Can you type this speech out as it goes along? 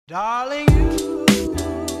Darling, you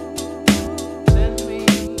send me.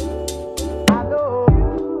 I know.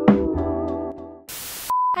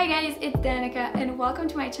 Hi guys, it's Danica and welcome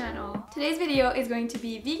to my channel. Today's video is going to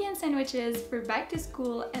be vegan sandwiches for back to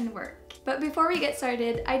school and work. But before we get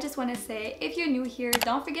started, I just want to say if you're new here,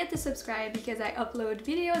 don't forget to subscribe because I upload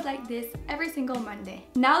videos like this every single Monday.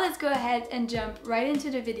 Now let's go ahead and jump right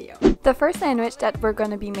into the video. The first sandwich that we're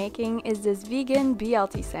going to be making is this vegan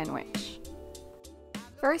BLT sandwich.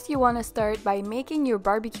 First, you want to start by making your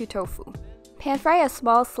barbecue tofu. Pan fry a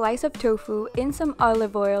small slice of tofu in some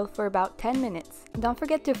olive oil for about 10 minutes. Don't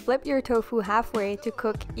forget to flip your tofu halfway to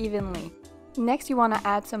cook evenly. Next, you want to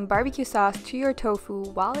add some barbecue sauce to your tofu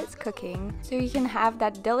while it's cooking so you can have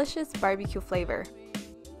that delicious barbecue flavor.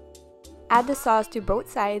 Add the sauce to both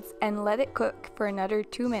sides and let it cook for another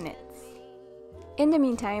 2 minutes. In the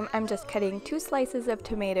meantime, I'm just cutting 2 slices of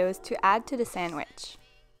tomatoes to add to the sandwich.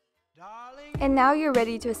 And now you're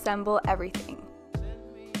ready to assemble everything.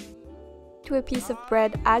 To a piece of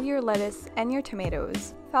bread, add your lettuce and your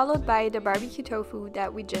tomatoes, followed by the barbecue tofu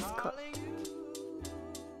that we just cooked.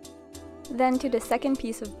 Then to the second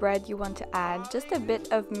piece of bread, you want to add just a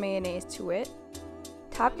bit of mayonnaise to it.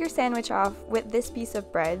 Top your sandwich off with this piece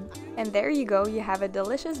of bread, and there you go, you have a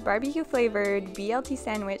delicious barbecue flavored BLT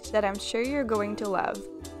sandwich that I'm sure you're going to love.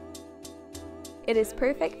 It is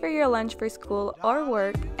perfect for your lunch for school or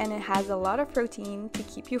work, and it has a lot of protein to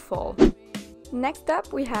keep you full. Next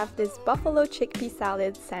up, we have this buffalo chickpea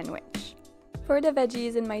salad sandwich. For the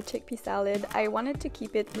veggies in my chickpea salad, I wanted to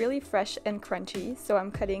keep it really fresh and crunchy, so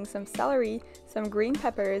I'm cutting some celery, some green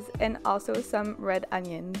peppers, and also some red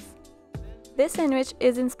onions. This sandwich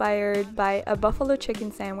is inspired by a buffalo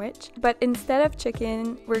chicken sandwich, but instead of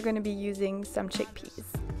chicken, we're going to be using some chickpeas.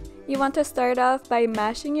 You want to start off by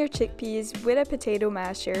mashing your chickpeas with a potato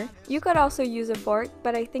masher. You could also use a fork,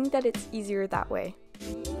 but I think that it's easier that way.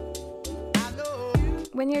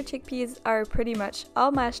 When your chickpeas are pretty much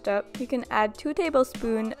all mashed up, you can add 2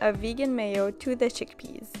 tablespoons of vegan mayo to the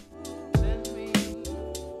chickpeas.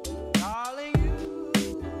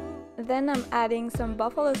 Then I'm adding some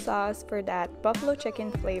buffalo sauce for that buffalo chicken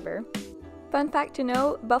flavor. Fun fact to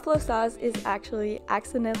know, buffalo sauce is actually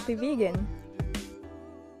accidentally vegan.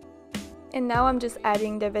 And now I'm just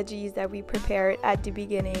adding the veggies that we prepared at the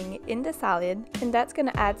beginning in the salad, and that's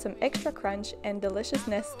gonna add some extra crunch and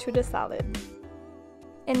deliciousness to the salad.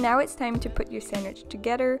 And now it's time to put your sandwich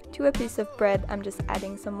together. To a piece of bread, I'm just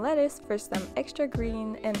adding some lettuce for some extra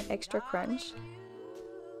green and extra crunch.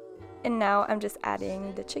 And now I'm just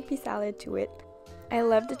adding the chickpea salad to it. I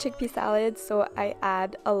love the chickpea salad, so I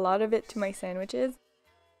add a lot of it to my sandwiches.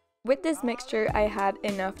 With this mixture, I had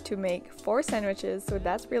enough to make 4 sandwiches, so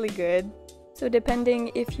that's really good. So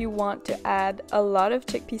depending if you want to add a lot of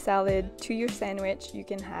chickpea salad to your sandwich, you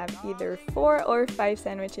can have either 4 or 5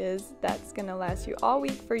 sandwiches. That's gonna last you all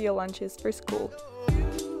week for your lunches for school.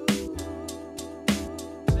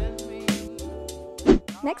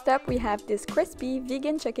 Next up, we have this crispy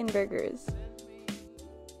vegan chicken burgers.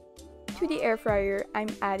 To the air fryer, I'm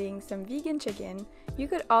adding some vegan chicken. You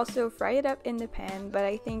could also fry it up in the pan, but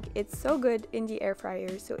I think it's so good in the air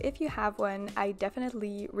fryer, so if you have one, I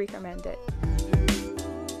definitely recommend it.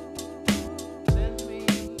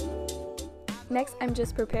 Next, I'm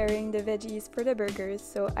just preparing the veggies for the burgers,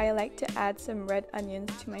 so I like to add some red onions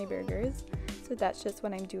to my burgers. So that's just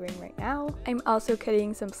what I'm doing right now. I'm also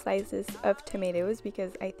cutting some slices of tomatoes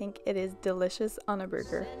because I think it is delicious on a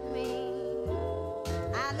burger.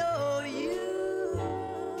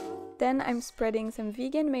 Then I'm spreading some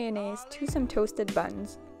vegan mayonnaise to some toasted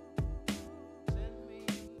buns.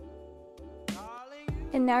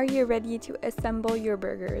 And now you're ready to assemble your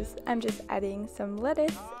burgers. I'm just adding some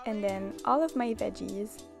lettuce and then all of my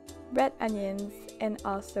veggies, red onions, and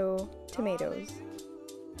also tomatoes.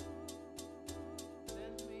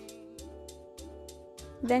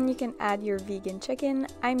 Then you can add your vegan chicken.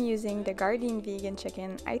 I'm using the Gardein vegan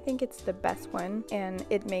chicken. I think it's the best one and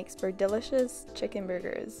it makes for delicious chicken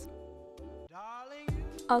burgers.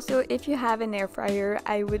 Also, if you have an air fryer,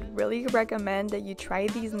 I would really recommend that you try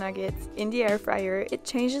these nuggets in the air fryer. It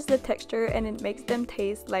changes the texture and it makes them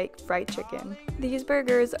taste like fried chicken. These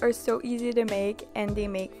burgers are so easy to make and they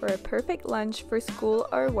make for a perfect lunch for school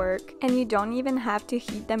or work, and you don't even have to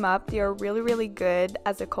heat them up. They are really good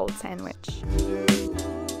as a cold sandwich.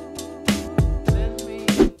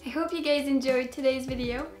 I hope you guys enjoyed today's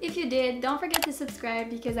video. If you did, don't forget to subscribe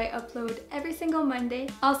because I upload every single Monday.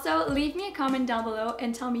 Also, leave me a comment down below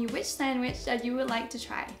and tell me which sandwich that you would like to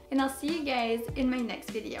try. And I'll see you guys in my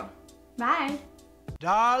next video. Bye!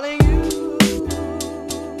 Darling,